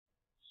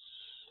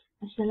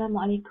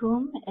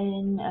Assalamualaikum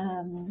and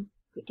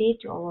good day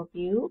to all of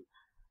you.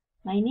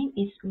 My name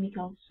is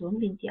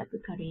Kalsum, Binti Abdul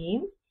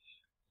Karim.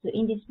 So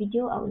in this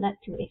video, I would like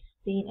to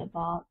explain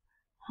about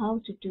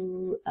how to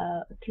do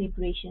a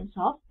calibration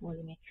of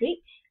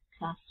volumetric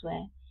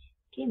glassware.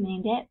 Okay,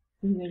 meaning that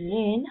we will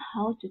learn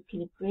how to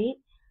calibrate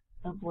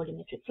a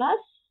volumetric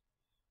flask,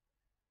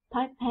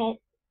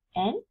 pipette,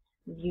 and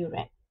view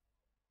rack.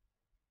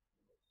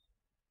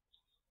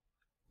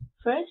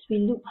 First, we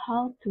look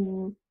how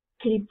to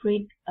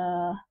calibrate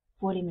a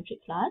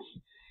volumetric flask.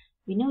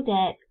 We know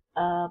that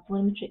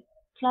volumetric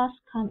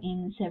flasks come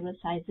in several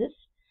sizes,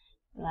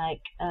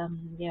 like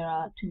there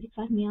are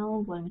 25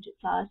 ml volumetric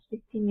flasks,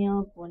 50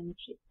 ml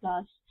volumetric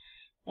flasks,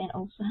 and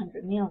also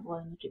 100 ml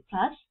volumetric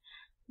flasks.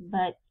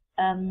 But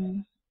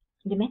the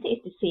method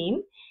is the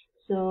same.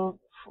 So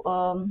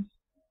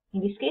in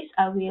this case,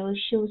 I will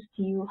show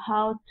to you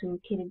how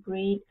to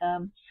calibrate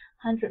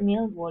 100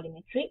 ml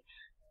volumetric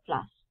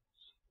flask.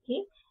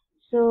 Okay,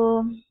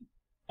 so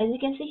as you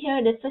can see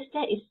here, the first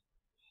step is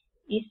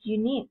you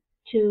need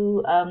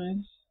to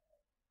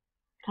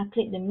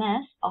calculate the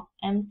mass of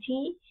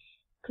empty,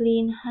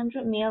 clean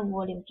 100 ml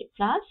volumetric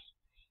flask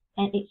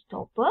and its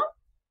topper.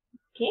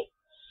 Okay,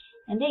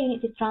 and then you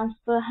need to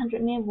transfer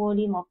 100 ml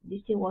volume of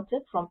distilled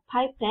water from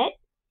pipette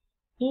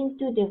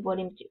into the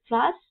volumetric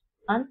flask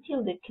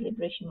until the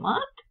calibration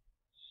mark.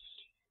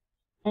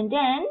 And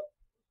then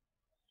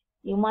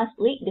you must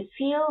weight the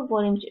filled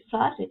volumetric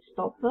flask with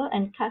stopper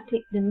and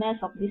calculate the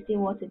mass of distilled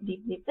water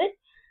delivered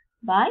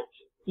by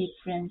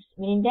difference,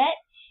 meaning that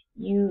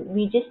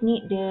we just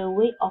need the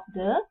weight of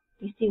the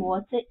distilled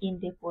water in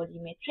the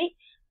volumetric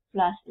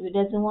flask. We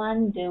doesn't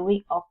want the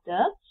weight of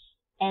the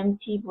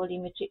empty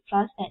volumetric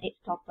flask and its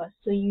topper.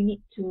 So you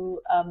need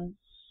to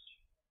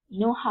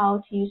know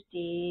how to use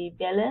the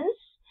balance,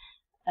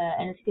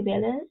 analytical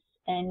balance,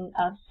 and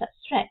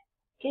subtract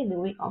the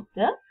weight of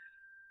the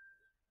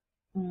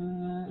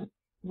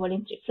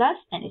volumetric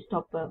flask and its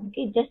topper.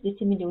 Okay, just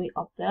determine the weight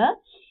of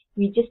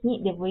we just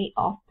need the weight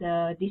of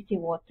the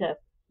distilled water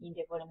in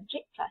the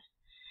volumetric flask,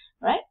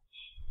 right?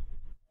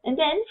 And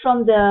then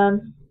from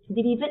the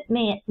delivered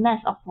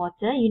mass of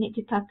water, you need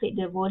to calculate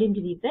the volume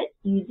delivered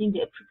using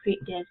the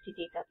appropriate density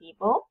data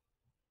table.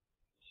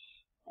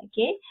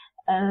 Okay,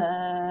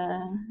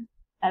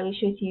 I will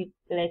show you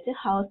later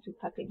how to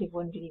calculate the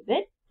volume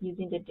delivered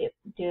using the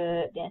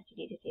density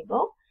data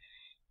table.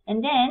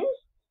 And then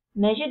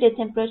measure the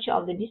temperature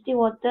of the distilled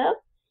water.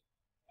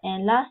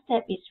 And last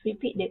step is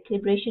repeat the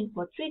calibration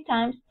for 3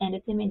 times and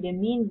determine the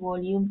mean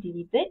volume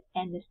delivered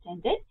and the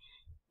standard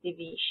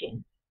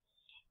deviation.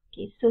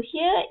 Okay, so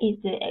here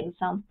is the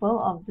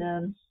example of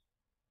the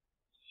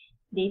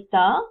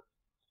data.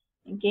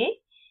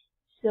 Okay,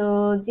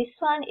 so this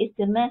one is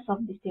the mass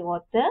of distilled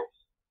water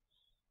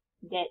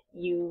that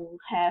you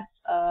have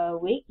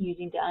weight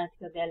using the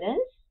analytical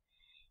balance.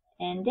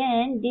 And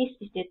then this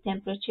is the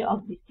temperature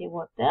of distilled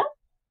water.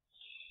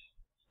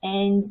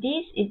 And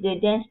this is the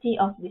density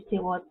of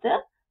distilled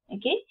water.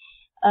 Okay,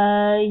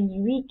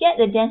 we get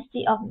the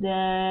density of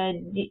the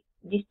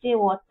distilled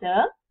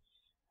water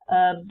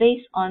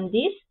based on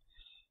this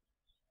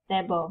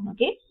table.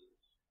 Okay,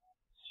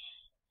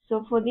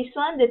 so for this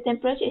one, the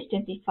temperature is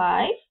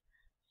 25.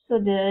 So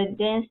the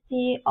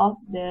density of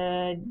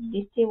the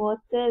distilled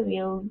water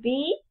will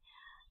be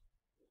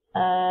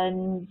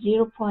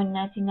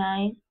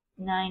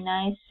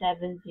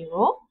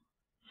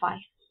 0.99705.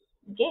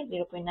 Okay,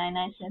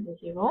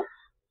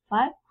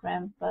 0.99705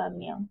 gram per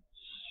ml.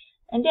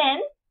 And then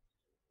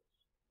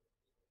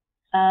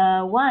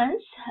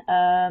once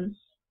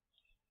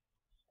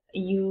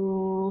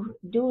you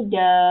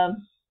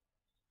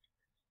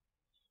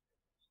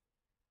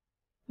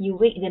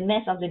weight the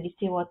mass of the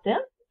distilled water,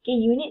 okay,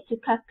 you need to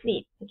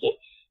calculate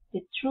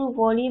the true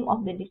volume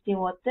of the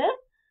distilled water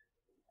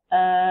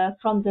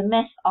from the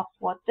mass of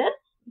water,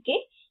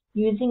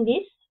 using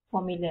this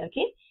formula.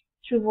 Okay,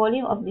 true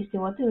volume of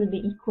distilled water will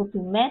be equal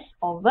to mass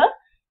over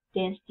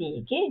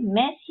density. Okay,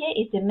 mass here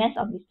is the mass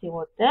of distilled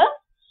water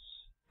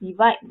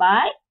divided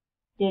by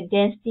the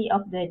density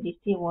of the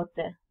distilled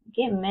water.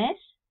 Okay, mass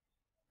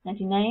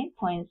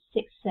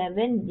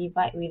 99.67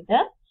 divided with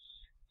the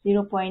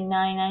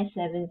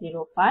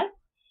 0.99705,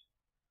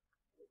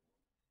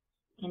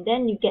 and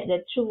then you get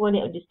the true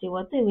volume of distilled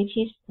water, which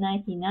is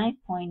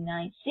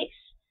 99.96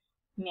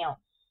 ml.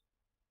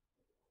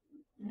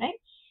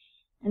 Right,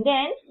 and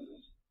then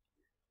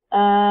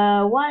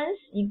once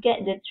you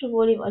get the true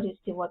volume of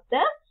distilled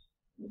water,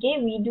 okay,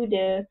 we do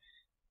the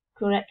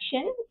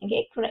correction.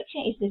 Okay,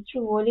 correction is the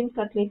true volume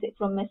calculated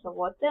from mass of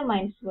water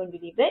minus volume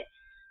delivered.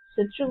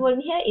 So true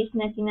volume here is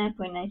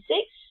 99.96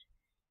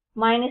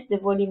 minus the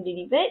volume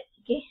delivered.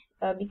 Okay,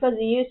 because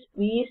we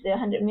use the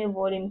 100 ml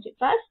volumetric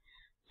flask,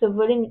 so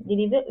volume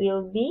delivered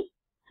will be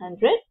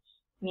 100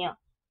 ml.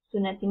 So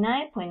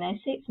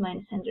 99.96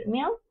 minus 100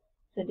 ml.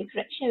 So the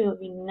correction will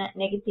be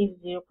negative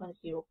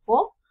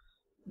 0.04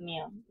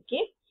 ml.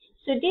 Okay,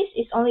 so this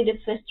is only the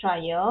first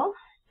trial.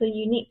 So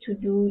you need to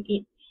do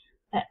it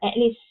at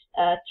least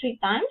 3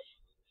 times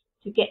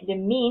to get the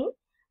mean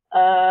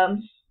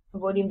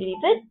volume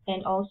delivered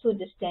and also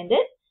the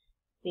standard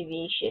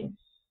deviation.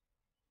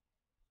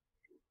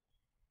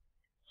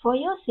 For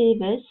your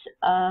syllabus,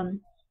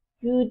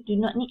 you do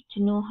not need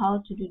to know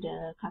how to do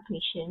the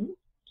calculation.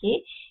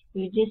 Okay,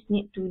 you just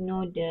need to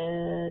know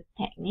the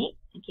technique.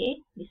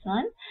 Okay, this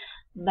one.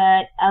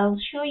 But I'll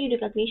show you the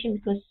calculation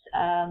because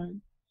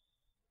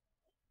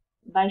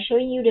by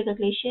showing you the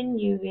calculation,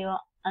 you will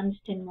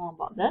understand more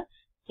about the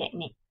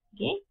technique.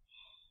 Okay.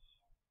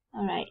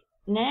 Alright.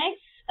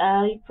 Next,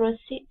 we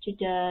proceed to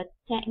the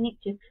technique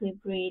to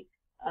calibrate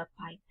a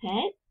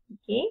pipette.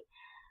 Okay.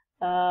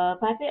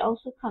 Pipette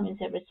also comes in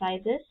several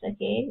sizes.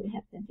 Okay, we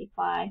have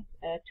 25,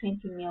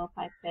 20 ml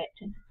pipette,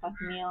 25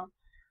 ml,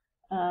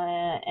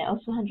 and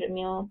also 100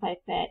 ml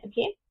pipette.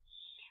 Okay.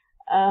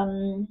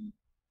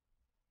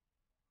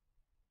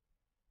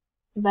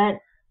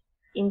 But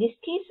in this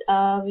case,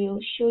 we'll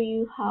show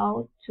you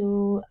how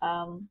to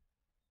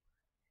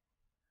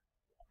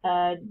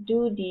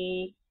do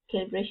the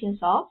calibrations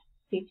of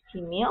 50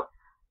 ml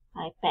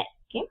pipette.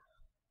 Okay.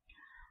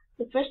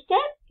 The first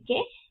step,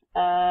 okay,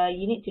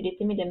 you need to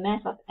determine the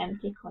mass of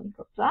empty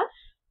conical flask.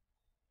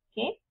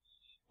 Okay,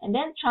 and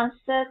then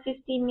transfer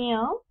 50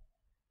 ml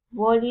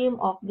volume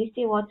of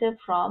distilled water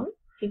from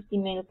 50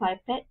 ml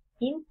pipette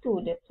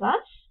into the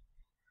flask.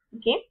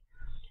 Okay,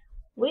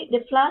 weigh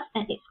the flask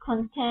and its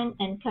content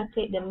and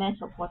calculate the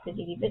mass of water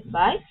delivered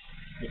by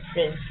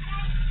difference.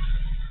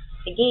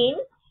 Again,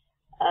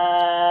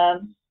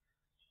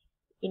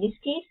 in this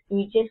case,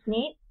 we just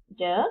need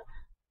the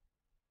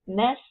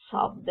mass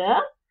of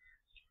the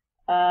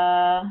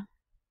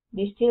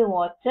distilled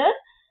water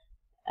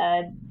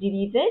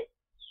delivered,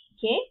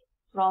 okay,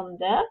 from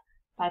the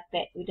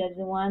pipette. We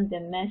doesn't want the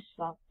mass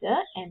of the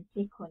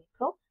empty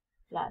conical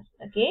flask.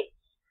 Okay,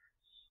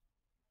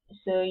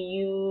 so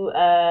you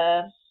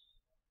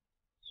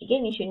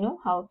again, you should know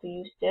how to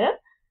use the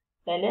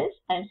balance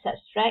and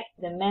subtract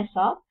the mass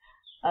of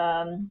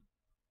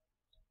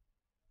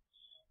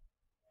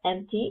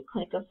empty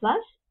conical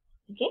flask.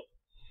 Okay,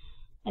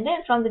 and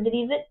then from the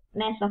delivered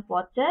mass of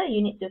water,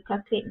 you need to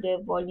calculate the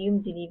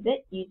volume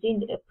delivered using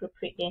the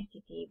appropriate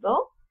density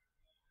table.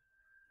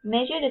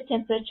 Measure the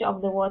temperature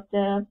of the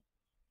water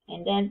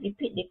and then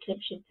repeat the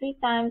calibration 3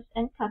 times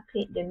and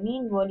calculate the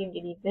mean volume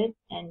delivered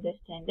and the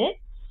standard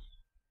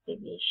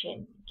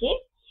deviation. Okay.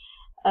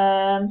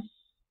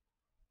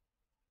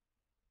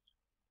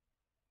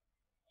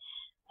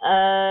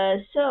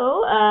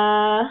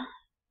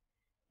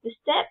 The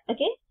step,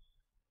 okay,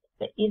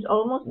 is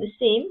almost the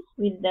same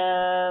with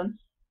the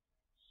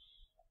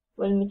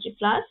volumetric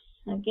flask.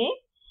 Okay.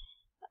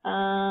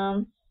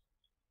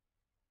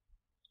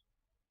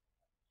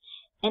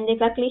 And the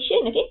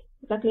calculation, okay,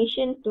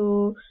 calculation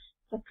to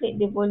calculate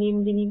the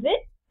volume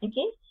delivered,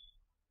 okay,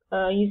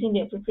 using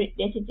the appropriate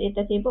density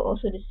data table,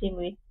 also the same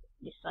with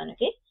this one.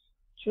 Okay,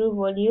 true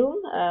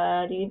volume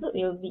delivered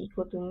will be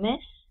equal to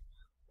mass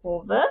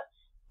over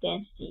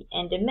density,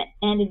 and the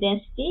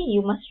density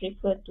you must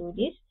refer to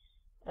this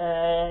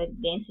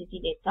density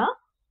data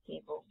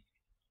table.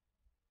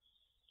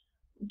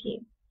 Okay,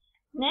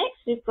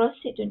 next we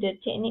proceed to the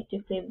technique to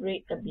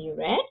calibrate a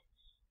burette.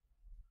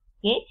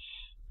 Okay,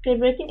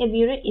 calibrating a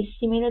burette is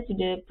similar to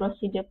the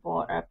procedure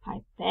for a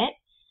pipette,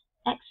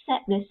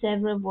 except the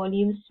several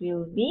volumes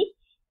will be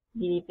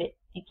delivered.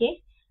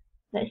 Okay,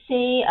 let's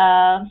say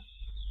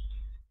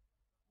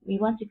we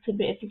want to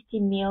calibrate a 50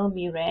 ml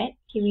burette.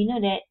 Okay, we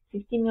know that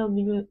 50 ml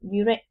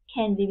burette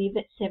can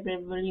deliver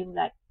several volumes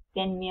like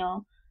 10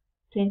 ml,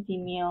 20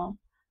 ml,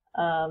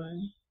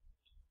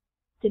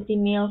 30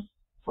 ml,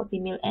 40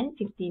 ml, and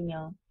 50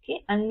 ml.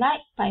 Okay,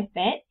 unlike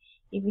pipette,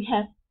 if we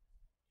have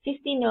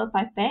 50 ml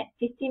pipette,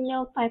 50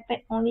 ml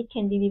pipette only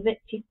can deliver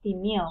 50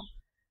 ml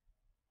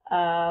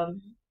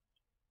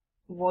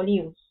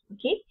volume.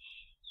 Okay,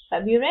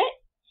 but burette,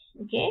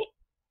 okay,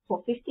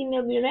 for 50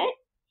 ml burette,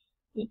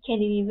 it can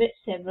deliver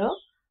several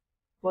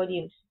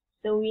volumes.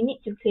 So we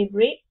need to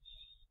calibrate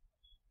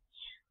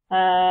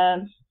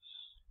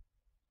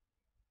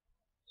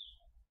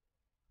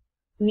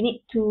we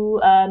need to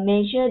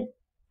measure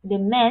the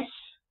mass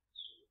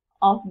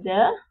of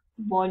the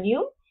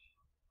volume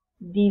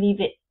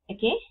delivered.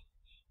 Okay,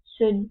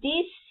 so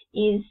this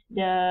is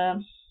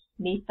the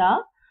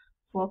data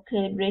for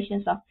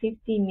calibrations of 50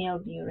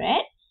 ml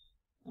burette.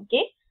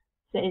 Okay,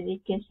 so as you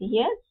can see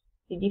here,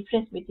 the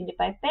difference between the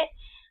pipette.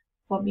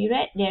 For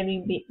burette, there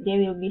will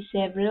be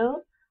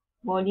several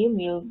volume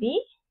will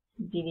be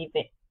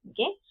delivered.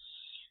 Okay,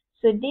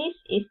 so this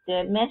is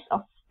the mass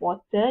of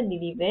water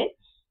delivered.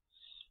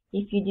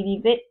 If you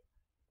delivered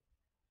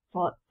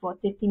for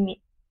 10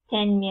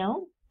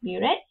 ml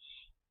burette,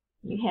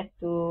 you have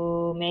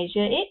to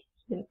measure it,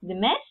 the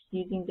mass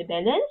using the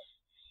balance,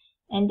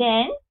 and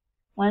then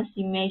once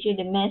you measure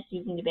the mass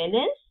using the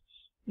balance,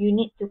 you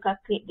need to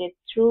calculate the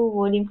true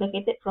volume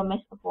calculated from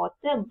mass of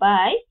water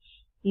by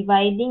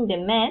dividing the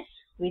mass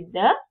with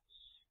the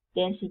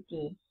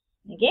density.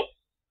 Okay,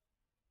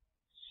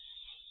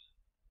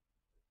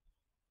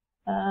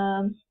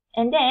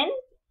 and then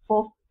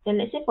for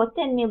let's say for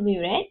 10 ml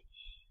burette,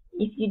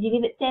 if you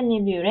deliver 10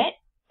 ml burette,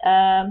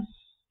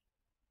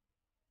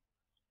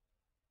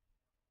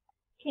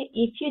 Okay,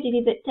 if you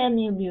delivered 10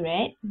 mil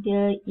burette,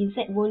 the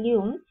exact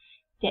volume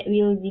that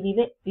will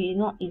delivered will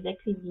not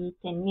exactly be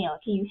 10 mil.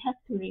 Okay, you have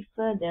to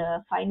refer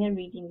the final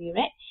reading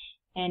burette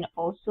and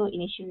also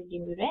initial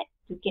reading burette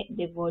to get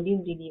the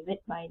volume delivered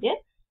by the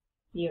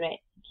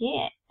burette.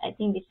 Okay, I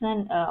think this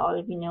one all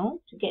of you know.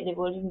 To get the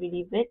volume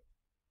delivered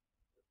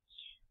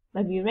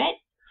by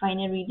burette,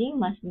 final reading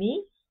must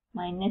be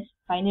minus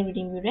final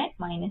reading burette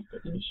minus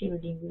the initial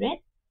reading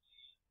burette.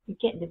 You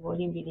get the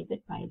volume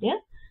delivered by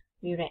the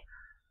burette.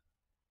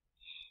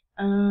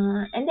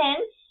 And then,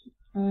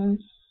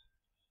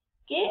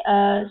 okay,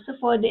 so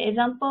for the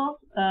example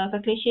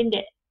calculation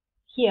that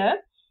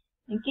here,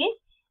 okay,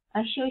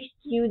 I showed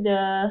you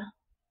the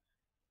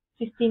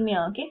 50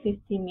 ml, okay,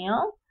 50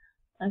 ml,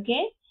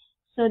 okay.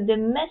 So the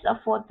mass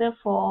of water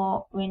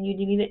for when you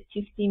delivered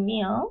 50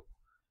 ml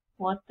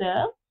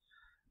water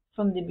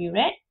from the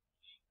burette,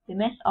 the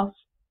mass of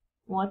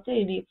water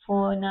will be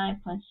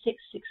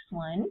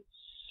 49.661.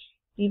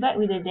 Divide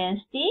with the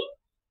density,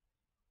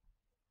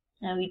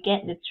 and we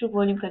get the true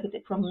volume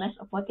calculated from mass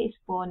of water is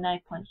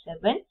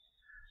 49.76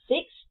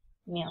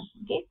 ml.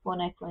 Okay,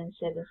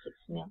 49.76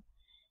 ml.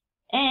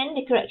 And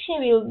the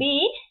correction will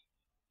be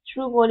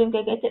true volume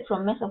calculated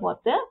from mass of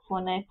water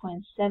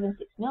 49.76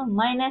 ml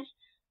minus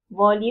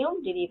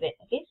volume delivered.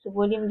 Okay, so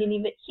volume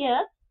delivered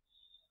here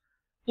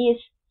is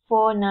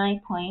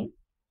 49.77.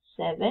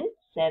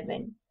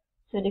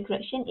 So the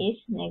correction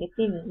is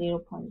negative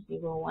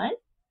 0.01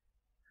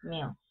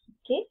 ml.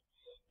 Okay,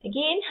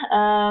 again,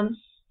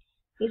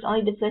 it's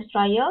only the first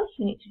trial.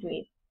 You need to do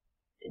it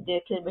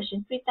the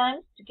calibration 3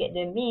 times to get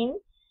the mean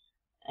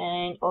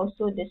and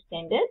also the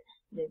standard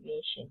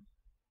deviation.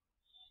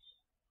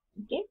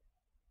 Okay.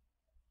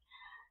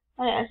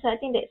 Alright, so I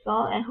think that's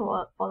all. I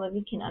hope all of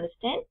you can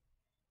understand.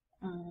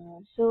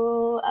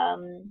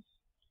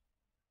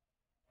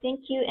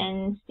 Thank you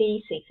and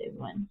stay safe,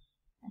 everyone.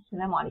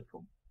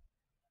 Assalamualaikum.